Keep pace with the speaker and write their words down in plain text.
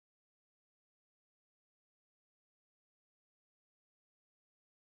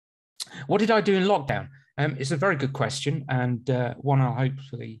What did I do in lockdown? It's a very good question, and one I'll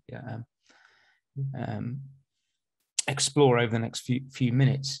hopefully explore over the next few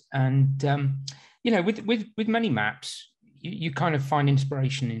minutes. And with many maps, you kind of find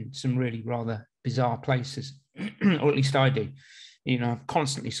inspiration in some really rather bizarre places, or at least I do. I'm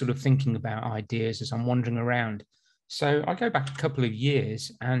constantly sort of thinking about ideas as I'm wandering around. So I go back a couple of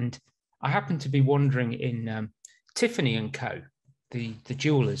years, and I happen to be wandering in Tiffany and Co., the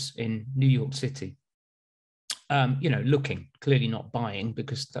jewelers in New York City. Looking, clearly not buying,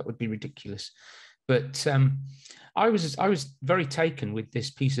 because that would be ridiculous. But I was very taken with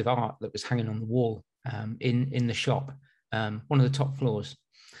this piece of art that was hanging on the wall in the shop, one of the top floors.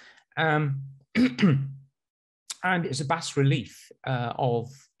 And it's a bas relief of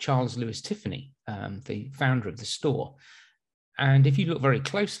Charles Louis Tiffany, the founder of the store. And if you look very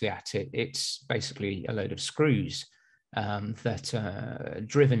closely at it, it's basically a load of screws that are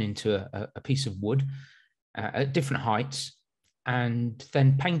driven into a piece of wood at different heights and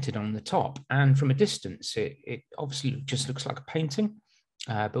then painted on the top. And from a distance, it obviously just looks like a painting.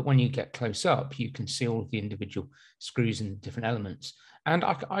 But when you get close up, you can see all of the individual screws and the different elements. And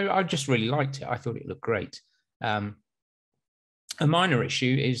I just really liked it. I thought it looked great. A minor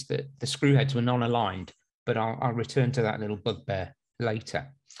issue is that the screw heads were non-aligned, but I'll return to that little bugbear later.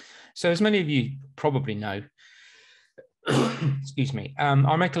 So as many of you probably know, excuse me,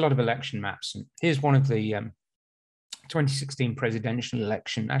 I make a lot of election maps. And here's one of the 2016 presidential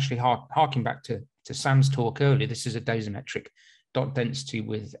election, actually harking back to Sam's talk earlier. This is a dosimetric dot density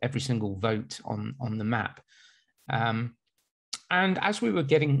with every single vote on the map. And as we were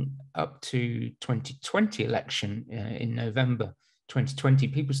getting up to 2020 election in November 2020,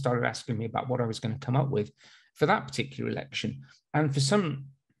 people started asking me about what I was going to come up with for that particular election. And for some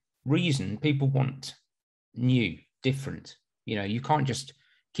reason, people want new, different. You can't just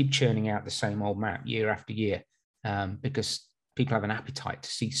keep churning out the same old map year after year, because people have an appetite to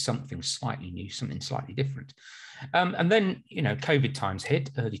see something slightly new, something slightly different. And then, COVID times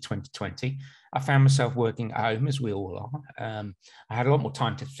hit, early 2020. I found myself working at home, as we all are. I had a lot more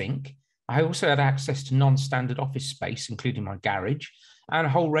time to think. I also had access to non-standard office space, including my garage, and a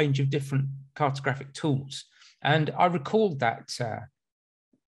whole range of different cartographic tools. And I recalled that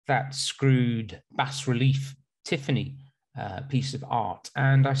screwed bas relief Tiffany piece of art,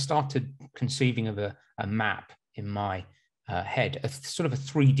 and I started conceiving of a map in my head, a sort of a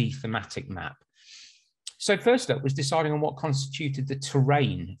 3D thematic map. So first up was deciding on what constituted the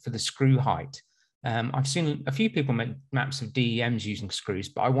terrain for the screw height. I've seen a few people make maps of DEMs using screws,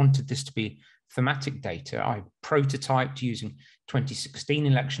 but I wanted this to be thematic data. I prototyped using 2016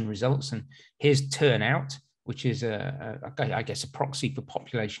 election results, and here's turnout, which is I guess a proxy for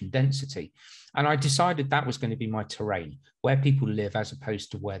population density. And I decided that was going to be my terrain, where people live as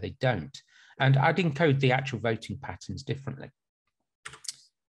opposed to where they don't. And I'd encode the actual voting patterns differently.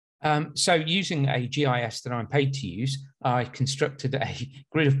 So using a GIS that I'm paid to use, I constructed a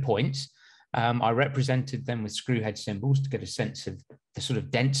grid of points. I represented them with screwhead symbols to get a sense of the sort of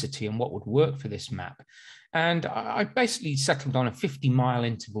density and what would work for this map. And I basically settled on a 50-mile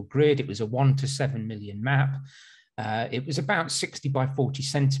interval grid. It was a 1 to 7 million map. It was about 60 by 40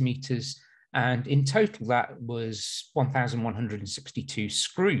 centimeters. And in total, that was 1,162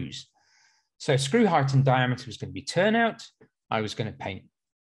 screws. So screw height and diameter was going to be turnout. I was going to paint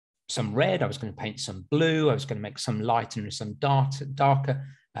some red. I was going to paint some blue. I was going to make some lighter and some darker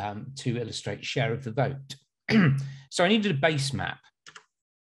to illustrate share of the vote. So I needed a base map.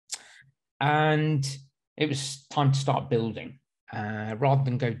 And it was time to start building. Rather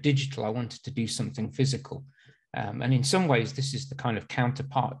than go digital, I wanted to do something physical. And in some ways, this is the kind of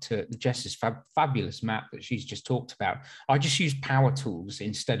counterpart to Jess's fabulous map that she's just talked about. I just used power tools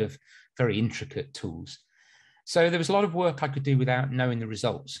instead of very intricate tools. So there was a lot of work I could do without knowing the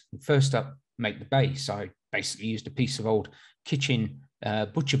results. First up, make the base. I basically used a piece of old kitchen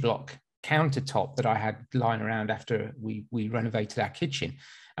butcher block countertop that I had lying around after we renovated our kitchen.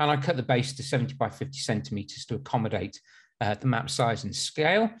 And I cut the base to 70 by 50 centimeters to accommodate the map size and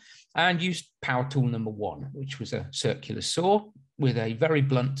scale, and used power tool number 1, which was a circular saw with a very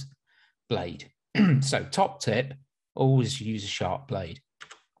blunt blade. So top tip, always use a sharp blade.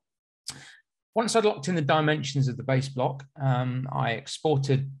 Once I'd locked in the dimensions of the base block, I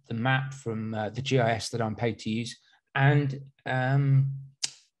exported the map from the GIS that I'm paid to use, and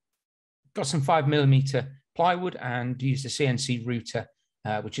got some 5mm plywood and used a CNC router,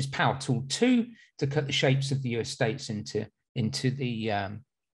 which is power tool 2, to cut the shapes of the US states into the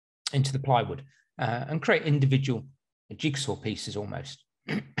plywood and create individual jigsaw pieces almost.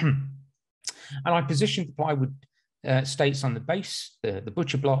 And I positioned the plywood states on the base, the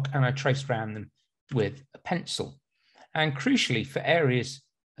butcher block, and I traced around them with a pencil. And crucially, for areas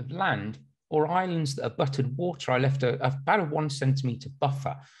of land or islands that are buttered water, I left about a 1 centimetre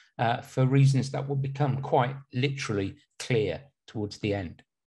buffer for reasons that will become quite literally clear towards the end.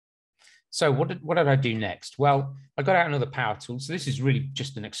 So what did I do next? Well, I got out another power tool. So this is really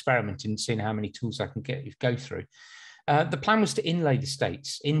just an experiment in seeing how many tools I can go through. The plan was to inlay the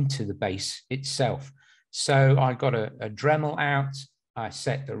states into the base itself. So I got a Dremel out. I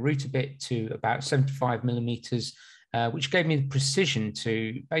set the router bit to about 75 millimeters, which gave me the precision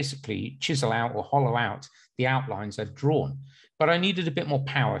to basically chisel out or hollow out the outlines I'd drawn. But I needed a bit more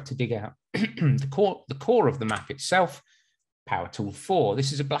power to dig out the core of the map itself. Power tool 4.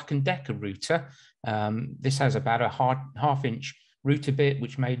 This is a Black & Decker router. This has about a half-inch router bit,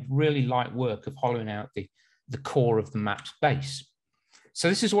 which made really light work of hollowing out the core of the map's base. So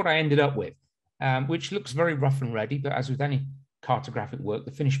this is what I ended up with, which looks very rough and ready, but as with any cartographic work,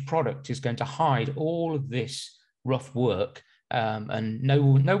 the finished product is going to hide all of this rough work, and no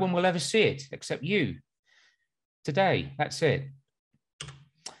one will ever see it except you. Today, that's it.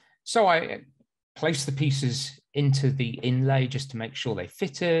 So I placed the pieces into the inlay just to make sure they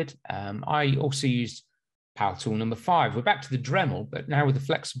fitted. I also used power tool number 5. We're back to the Dremel, but now with a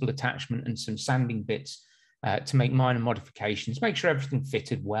flexible attachment and some sanding bits to make minor modifications, make sure everything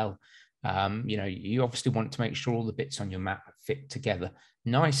fitted well. You know, you obviously want to make sure all the bits on your map fit together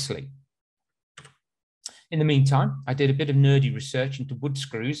nicely. In the meantime, I did a bit of nerdy research into wood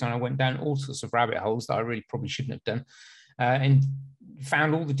screws, and I went down all sorts of rabbit holes that I really probably shouldn't have done, and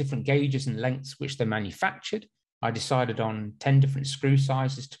found all the different gauges and lengths which they manufactured. I decided on 10 different screw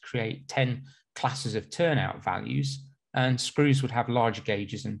sizes to create 10 classes of turnout values, and screws would have larger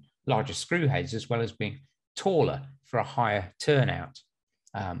gauges and larger screw heads, as well as being taller for a higher turnout.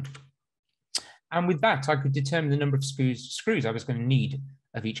 And with that, I could determine the number of screws I was going to need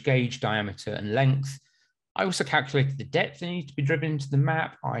of each gauge, diameter, and length. I also calculated the depth that needed to be driven into the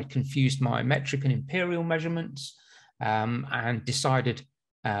map. I confused my metric and imperial measurements, and decided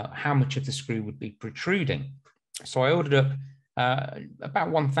how much of the screw would be protruding. So I ordered up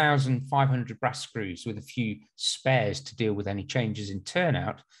about 1,500 brass screws with a few spares to deal with any changes in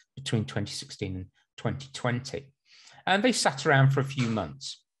turnout between 2016 and 2020. And they sat around for a few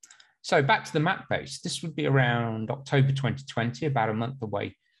months. So back to the map base. This would be around October 2020, about a month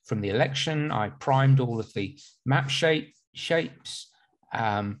away from the election. I primed all of the map shapes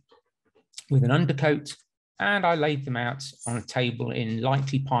with an undercoat, and I laid them out on a table in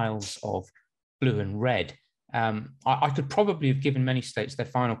likely piles of blue and red. I could probably have given many states their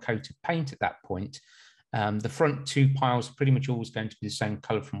final coat of paint at that point. The front 2 piles are pretty much always going to be the same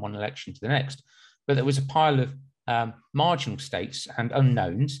color from one election to the next, but there was a pile of marginal states and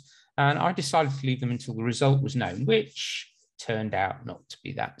unknowns, and I decided to leave them until the result was known, which turned out not to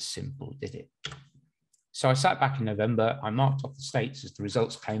be that simple, did it? So I sat back in November, I marked off the states as the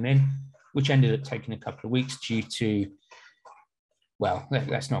results came in, which ended up taking a couple of weeks due to, well,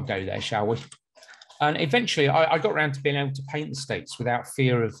 let's not go there, shall we? And eventually I got around to being able to paint the states without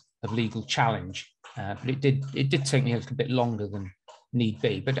fear of legal challenge, but it did take me a little bit longer than need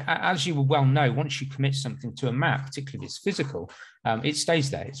be. But as you will well know, once you commit something to a map, particularly if it's physical, it stays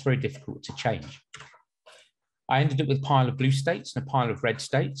there. It's very difficult to change. I ended up with a pile of blue states and a pile of red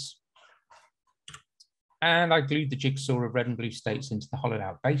states. And I glued the jigsaw of red and blue states into the hollowed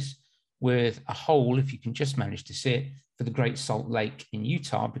out base with a hole, if you can just manage to see it, for the Great Salt Lake in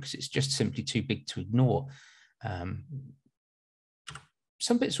Utah, because it's just simply too big to ignore.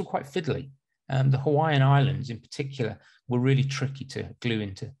 Some bits were quite fiddly. The Hawaiian Islands in particular were really tricky to glue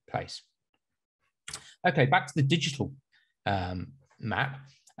into place. Okay, back to the digital map.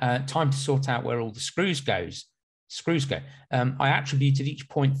 Time to sort out where all the screws go. I attributed each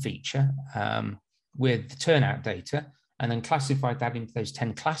point feature with the turnout data, and then classified that into those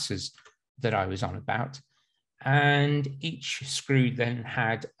 10 classes that I was on about. And each screw then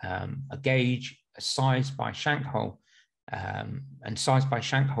had a gauge, a size by shank hole, and size by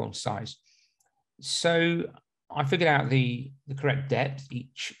shank hole size. So I figured out the correct depth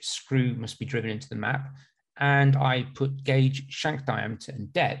each screw must be driven into the map, and I put gauge, shank diameter,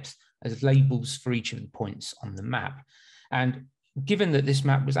 and depth as labels for each of the points on the map. And given that this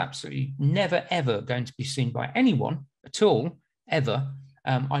map was absolutely never, ever going to be seen by anyone at all, ever,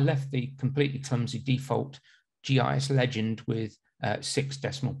 I left the completely clumsy default GIS legend with 6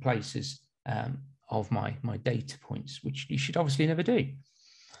 decimal places of my data points, which you should obviously never do.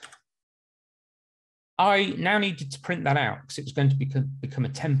 I now needed to print that out because it was going to become a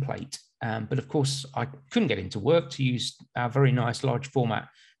template. But of course, I couldn't get into work to use our very nice large format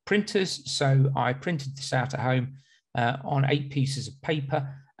printers. So I printed this out at home on 8 pieces of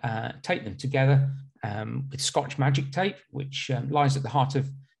paper, tape them together with Scotch magic tape, which lies at the heart of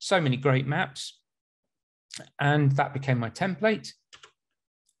so many great maps. And that became my template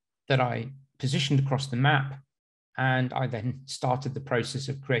that I positioned across the map. And I then started the process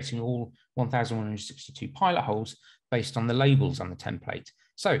of creating all 1,162 pilot holes based on the labels on the template.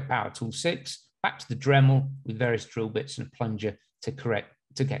 So power tool 6, back to the Dremel with various drill bits and a plunger to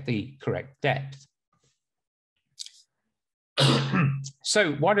get the correct depth.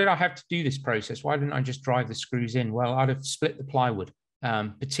 So why did I have to do this process? Why didn't I just drive the screws in? Well, I'd have split the plywood,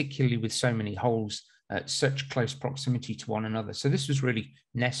 particularly with so many holes at such close proximity to one another. So this was really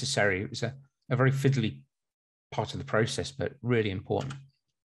necessary. It was a very fiddly part of the process, but really important.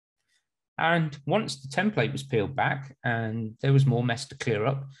 And once the template was peeled back, and there was more mess to clear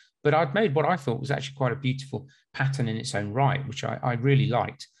up, but I'd made what I thought was actually quite a beautiful pattern in its own right, which I really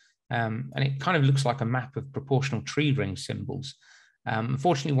liked. And it kind of looks like a map of proportional tree ring symbols.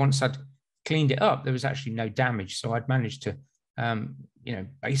 Unfortunately, once I'd cleaned it up, there was actually no damage. So I'd managed to,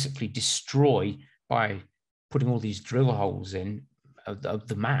 basically destroy by putting all these drill holes in of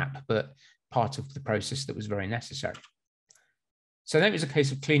the map, but part of the process that was very necessary. So then it was a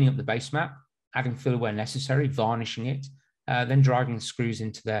case of cleaning up the base map, adding fill where necessary, varnishing it, then driving the screws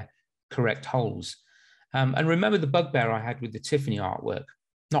into their correct holes. And remember the bugbear I had with the Tiffany artwork?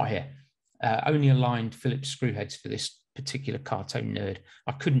 Not here. Only aligned Phillips screw heads for this particular cartoon nerd.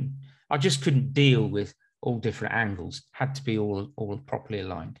 I just couldn't deal with all different angles. Had to be all properly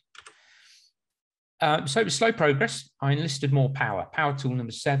aligned. So it was slow progress. I enlisted more power. Power tool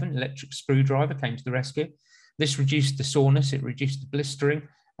number 7, electric screwdriver, came to the rescue. This reduced the soreness, it reduced the blistering,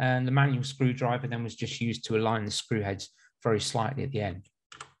 and the manual screwdriver then was just used to align the screw heads very slightly at the end.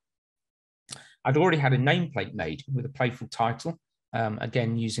 I'd already had a nameplate made with a playful title,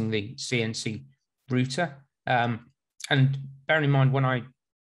 again using the CNC router. And bearing in mind, when I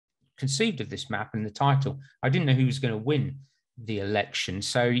conceived of this map and the title, I didn't know who was going to win the election.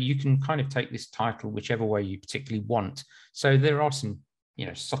 So you can kind of take this title whichever way you particularly want. So there are some,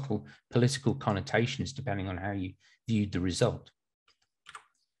 subtle political connotations depending on how you viewed the result.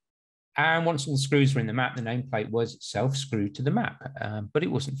 And once all the screws were in the map, the nameplate was itself screwed to the map, but it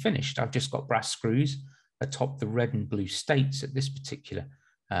wasn't finished. I've just got brass screws atop the red and blue states at this particular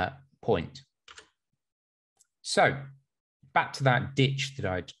point. So back to that ditch that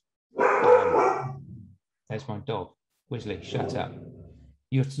I'd, there's my dog, Weasley, shut up.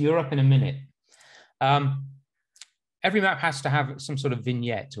 You're up in a minute. Every map has to have some sort of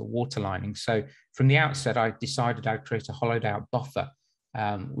vignette or waterlining. So from the outset, I decided I'd create a hollowed out buffer,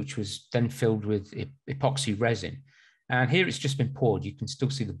 which was then filled with epoxy resin. And here it's just been poured. You can still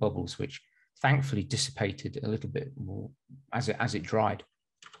see the bubbles, which thankfully dissipated a little bit more as it dried.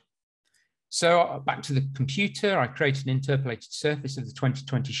 So back to the computer, I created an interpolated surface of the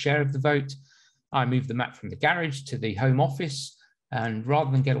 2020 share of the vote. I moved the map from the garage to the home office. And rather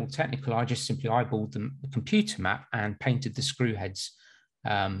than get all technical, I just simply eyeballed the computer map and painted the screw heads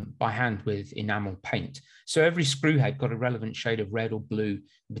by hand with enamel paint. So every screw head got a relevant shade of red or blue,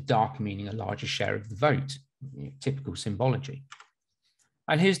 with darker meaning a larger share of the vote, typical symbology.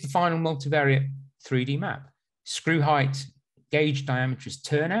 And here's the final multivariate 3D map. Screw height, gauge diameter is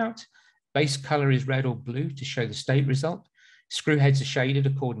turnout, base color is red or blue to show the state result. Screw heads are shaded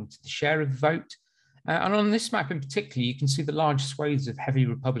according to the share of the vote. And on this map in particular, you can see the large swathes of heavy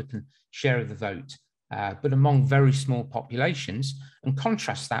Republican share of the vote, but among very small populations, and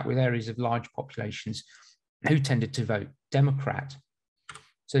contrast that with areas of large populations who tended to vote Democrat.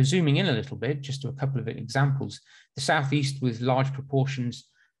 So zooming in a little bit, just to a couple of examples, the Southeast with large proportions,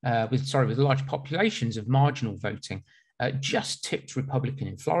 with large populations of marginal voting, just tipped Republican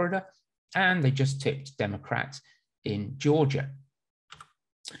in Florida, and they just tipped Democrat in Georgia.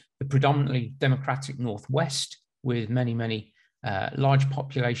 The predominantly Democratic Northwest with many large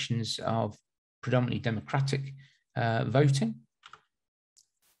populations of predominantly Democratic voting,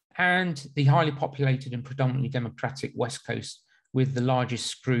 and the highly populated and predominantly Democratic West Coast with the largest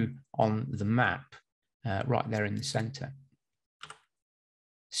screw on the map right there in the center.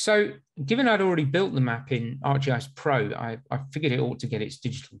 So given I'd already built the map in ArcGIS Pro, I figured it ought to get its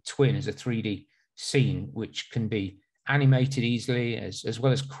digital twin as a 3D scene, which can be animated easily as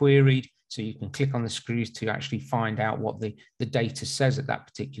well as queried. So you can click on the screws to actually find out what the data says at that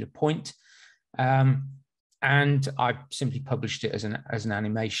particular point. And I simply published it as an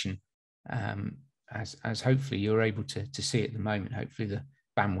animation, as hopefully you're able to see at the moment. Hopefully the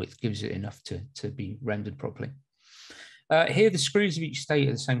bandwidth gives it enough to be rendered properly. Here, the screws of each state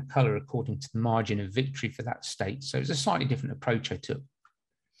are the same color according to the margin of victory for that state. So it's a slightly different approach I took.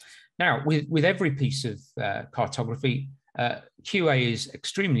 Now, with every piece of cartography, QA is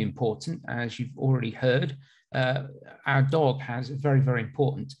extremely important, as you've already heard. Our dog has a very, very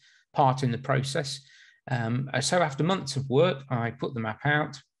important part in the process. So after months of work, I put the map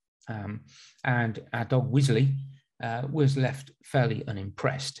out, and our dog Wisley was left fairly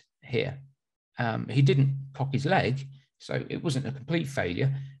unimpressed here. He didn't cock his leg, so it wasn't a complete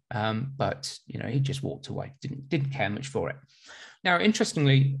failure, but he just walked away, didn't care much for it. Now,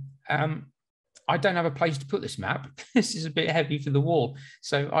 interestingly, I don't have a place to put this map. This is a bit heavy for the wall,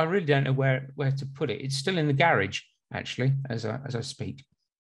 so I really don't know where to put it. It's still in the garage, actually, as I speak.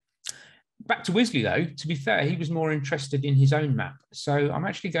 Back to Wisley, though, to be fair, he was more interested in his own map. So I'm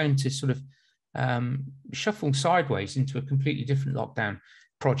actually going to sort of shuffle sideways into a completely different lockdown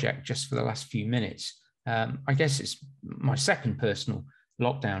project just for the last few minutes. I guess it's my second personal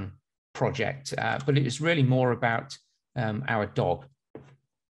lockdown project, but it was really more about our dog.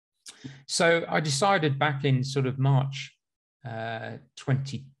 So I decided back in sort of March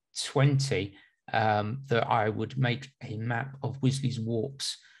 2020 that I would make a map of Wisley's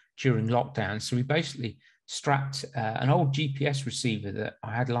walks during lockdown. So we basically strapped an old GPS receiver that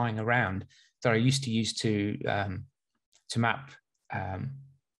I had lying around that I used to use to map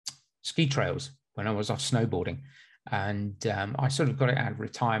ski trails when I was off snowboarding. And I sort of got it out of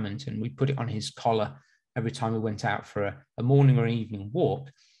retirement, and we put it on his collar every time we went out for a morning or evening walk.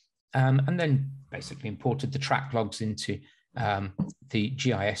 And then basically imported the track logs into the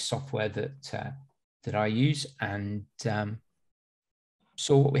GIS software that I use, and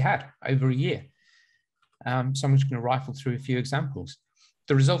saw what we had over a year. So I'm just going to rifle through a few examples.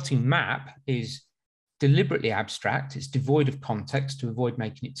 The resulting map is deliberately abstract. It's devoid of context to avoid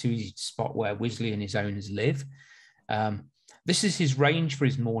making it too easy to spot where Wisley and his owners live. This is his range for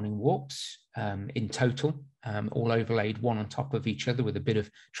his morning walks in total, all overlaid one on top of each other with a bit of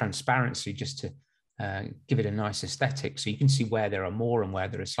transparency just to give it a nice aesthetic. So you can see where there are more and where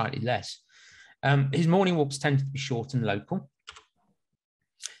there are slightly less. His morning walks tend to be short and local.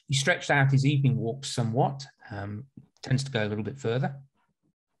 He stretched out his evening walks somewhat, tends to go a little bit further.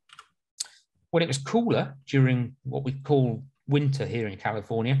 When it was cooler during what we call winter here in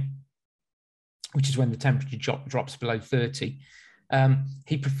California, which is when the temperature drops below 30,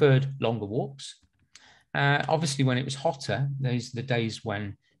 he preferred longer walks. Obviously, when it was hotter, those are the days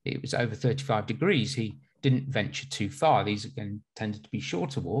when it was over 35 degrees, he didn't venture too far. These again tended to be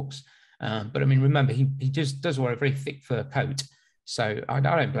shorter walks. But I mean, remember, he just does wear a very thick fur coat. So I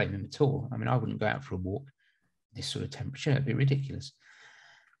don't blame him at all. I mean, I wouldn't go out for a walk this sort of temperature. It'd be ridiculous.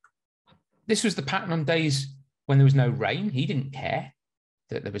 This was the pattern on days when there was no rain. He didn't care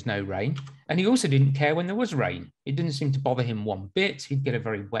that there was no rain. And he also didn't care when there was rain. It didn't seem to bother him one bit. He'd get a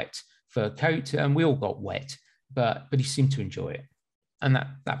very wet fur coat, and we all got wet, but he seemed to enjoy it. And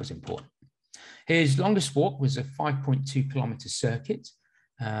that was important. His longest walk was a 5.2 kilometer circuit.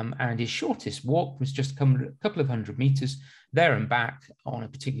 And his shortest walk was just a couple of 100 meters there and back on a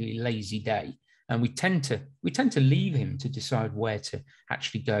particularly lazy day. And we tend to leave him to decide where to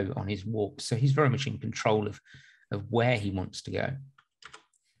actually go on his walk. So he's very much in control of where he wants to go.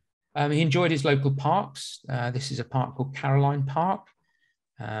 He enjoyed his local parks. This is a park called Caroline Park.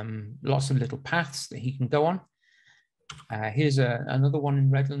 Lots of little paths that he can go on. Here's another one in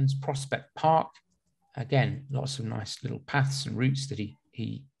Redlands, Prospect Park. Again, lots of nice little paths and routes that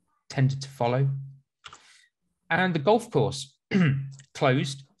he tended to follow. And the golf course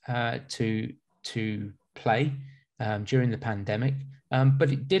closed to play during the pandemic,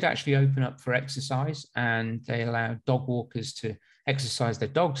 but it did actually open up for exercise, and they allowed dog walkers to exercise their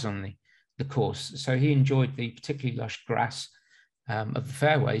dogs on the course. So he enjoyed the particularly lush grass of the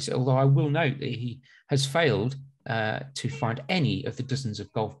fairways, although I will note that he has failed to find any of the dozens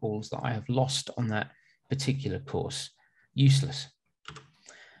of golf balls that I have lost on that particular course. Useless.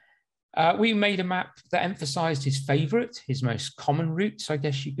 We made a map that emphasized his favorite, his most common routes, I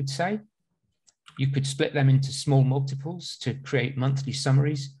guess you could say. You could split them into small multiples to create monthly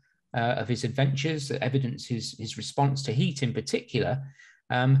summaries of his adventures that evidence his response to heat in particular,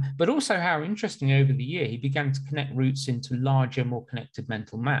 but also how interesting over the year he began to connect routes into larger, more connected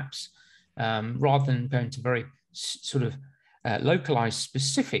mental maps, rather than going to very sort of localized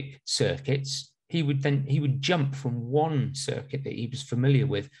specific circuits. He would jump from one circuit that he was familiar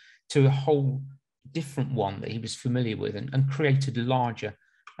with to a whole different one that he was familiar with, and created larger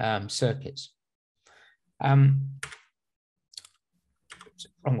circuits.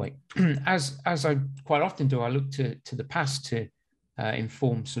 Wrong way. As I quite often do, I look to the past to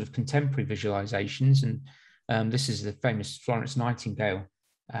inform sort of contemporary visualizations, and this is the famous Florence Nightingale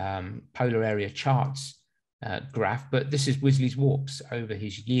polar area charts graph, but this is Wisley's walks over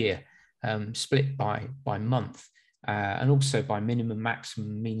his year. split by month, and also by minimum,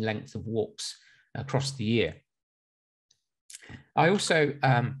 maximum, mean length of walks across the year. I also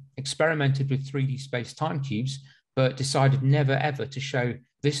experimented with 3D space-time cubes, but decided never ever to show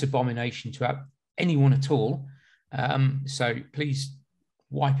this abomination to anyone at all. So please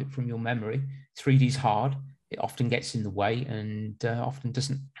wipe it from your memory. 3D is hard. It often gets in the way and often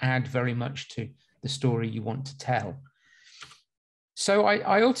doesn't add very much to the story you want to tell. So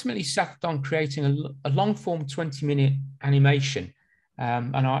I ultimately settled on creating a long-form 20-minute animation.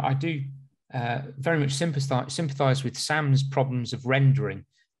 And I do very much sympathize with Sam's problems of rendering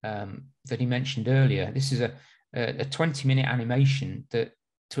that he mentioned earlier. This is a 20-minute animation that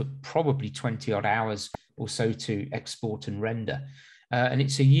took probably 20 odd hours or so to export and render. And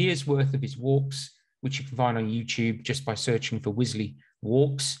it's a year's worth of his walks, which you can find on YouTube just by searching for Wisley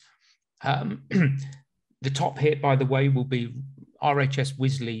walks. The top hit, by the way, will be RHS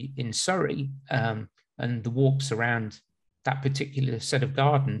Wisley in Surrey, and the walks around that particular set of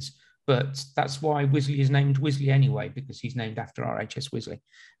gardens. But that's why Wisley is named Wisley anyway, because he's named after RHS Wisley.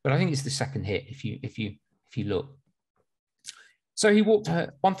 But I think it's the second hit if you look. So he walked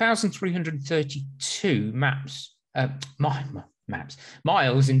 1,332 miles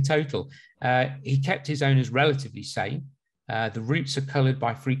in total. He kept his owners relatively sane. The routes are coloured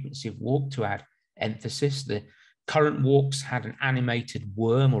by frequency of walk to add emphasis. The current walks had an animated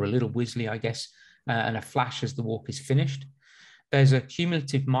worm, or a little Wisley, I guess, and a flash as the walk is finished. There's a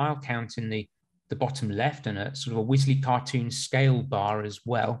cumulative mile count in the bottom left, and a sort of a Wisley cartoon scale bar as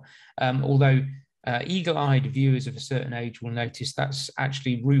well. Although eagle-eyed viewers of a certain age will notice that's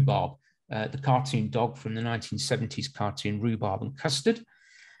actually Rhubarb, the cartoon dog from the 1970s cartoon Rhubarb and Custard.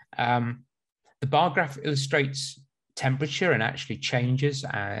 The bar graph illustrates temperature and actually changes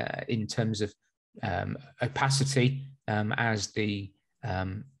in terms of opacity as the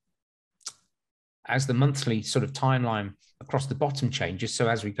monthly sort of timeline across the bottom changes. So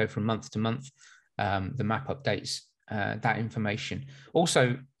as we go from month to month, the map updates that information.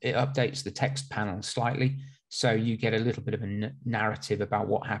 Also, it updates the text panel slightly, so you get a little bit of a narrative about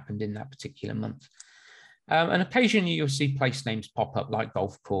what happened in that particular month. And occasionally you'll see place names pop up, like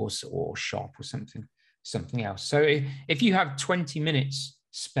golf course or shop or something else. So if you have 20 minutes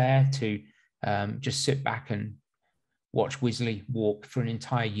spare to just sit back and watch Wisley walk for an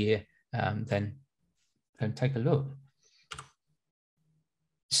entire year, then take a look.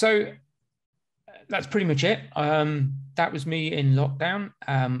 So that's pretty much it. That was me in lockdown.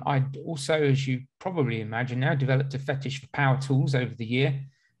 I also, as you probably imagine now, developed a fetish for power tools over the year.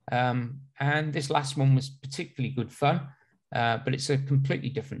 And this last one was particularly good fun, but it's a completely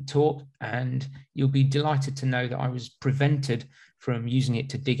different talk. And you'll be delighted to know that I was prevented from using it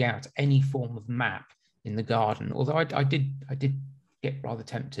to dig out any form of map in the garden. Although I did get rather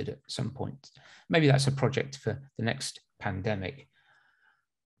tempted at some point. Maybe that's a project for the next pandemic.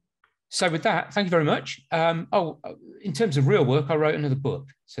 So with that, thank you very much. In terms of real work, I wrote another book.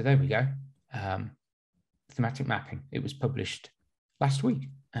 So there we go. Thematic mapping. It was published last week,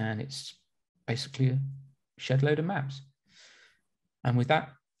 and it's basically a shed load of maps. And with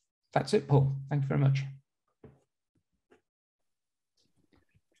that, that's it, Paul. Thank you very much.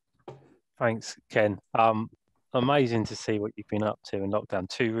 Thanks, Ken. Amazing to see what you've been up to in lockdown.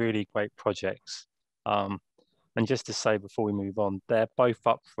 Two really great projects. And just to say before we move on, they're both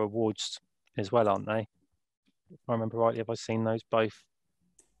up for awards as well, aren't they? If I remember rightly, have I seen those both?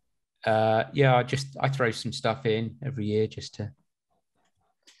 Yeah, I throw some stuff in every year just to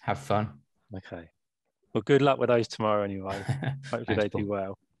have fun. Okay. Well, good luck with those tomorrow anyway. Hopefully they do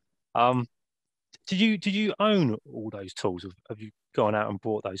well. Did you own all those tools? Have you gone out and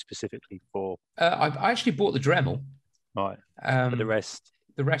bought those specifically for? I actually bought the Dremel. Right. But the rest?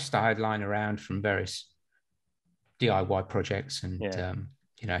 The rest I had lying around from various DIY projects, and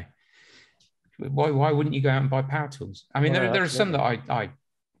you know, why wouldn't you go out and buy power tools? I mean, there are some that I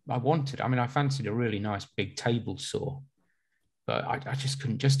wanted. I mean, I fancied a really nice big table saw, but I just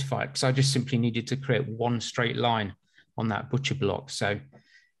couldn't justify it because I just simply needed to create one straight line on that butcher block. So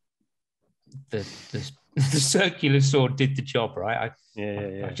the circular saw did the job, right?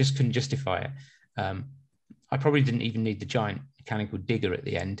 I just couldn't justify it. I probably didn't even need the giant mechanical digger at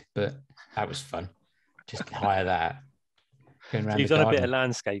the end, but that was fun. Just hire that. Going around. You've done a bit of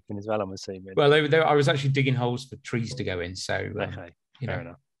landscaping as well, I'm assuming. Well, I was actually digging holes for trees to go in. So, okay, you know,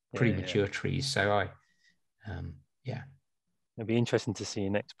 enough. Pretty mature trees. So it'll be interesting to see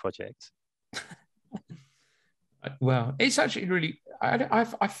your next project. Well, it's actually really,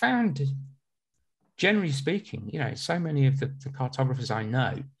 I found, generally speaking, you know, so many of the cartographers I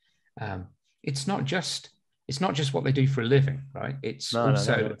know, it's not just what they do for a living, right? It's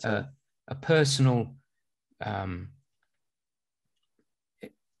also a personal,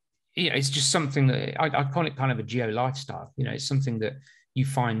 it's just something that I call it kind of a geo lifestyle. It's something that you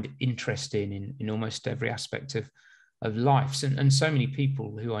find interesting in almost every aspect of life. And so many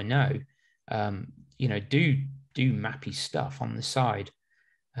people who I know, do mappy stuff on the side,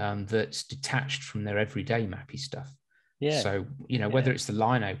 that's detached from their everyday mappy stuff. Yeah. So, whether it's the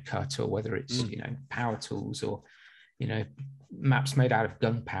lino cut or whether it's, power tools or, maps made out of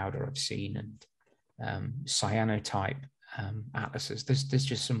gunpowder I've seen, and cyanotype atlases. There's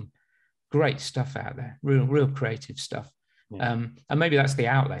just some great stuff out there, real creative stuff. Yeah. And maybe that's the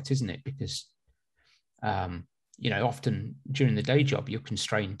outlet, isn't it? Because, often during the day job, you're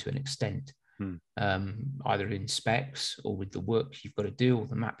constrained to an extent, either in specs or with the work you've got to do or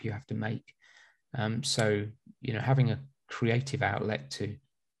the map you have to make. So, having a creative outlet to,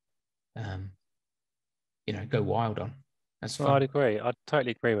 go wild on. That's fun. I'd agree. I'd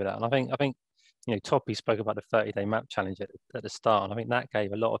totally agree with that. And I think, Toppy spoke about the 30-day map challenge at the start. And I think that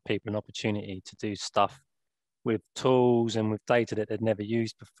gave a lot of people an opportunity to do stuff with tools and with data that they'd never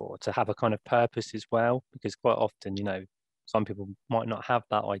used before, to have a kind of purpose as well. Because quite often, some people might not have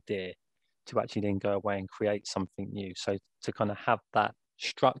that idea to actually then go away and create something new. So to kind of have that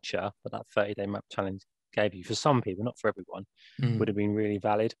structure that 30-day map challenge gave you, for some people, not for everyone, would have been really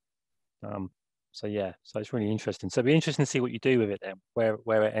valid. So it's really interesting. So it'd be interesting to see what you do with it then,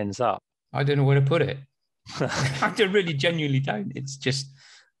 where it ends up. I don't know where to put it. I really genuinely don't. It's just,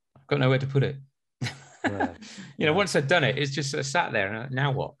 I've got nowhere to put it. Right. Once I've done it, it's just sat there. And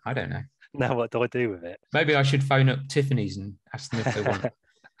now what? I don't know. Now what do I do with it? Maybe I should phone up Tiffany's and ask them if they want.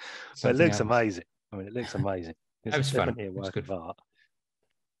 Well, it looks amazing. I mean, it looks amazing. It was fun. Definitely a work of art.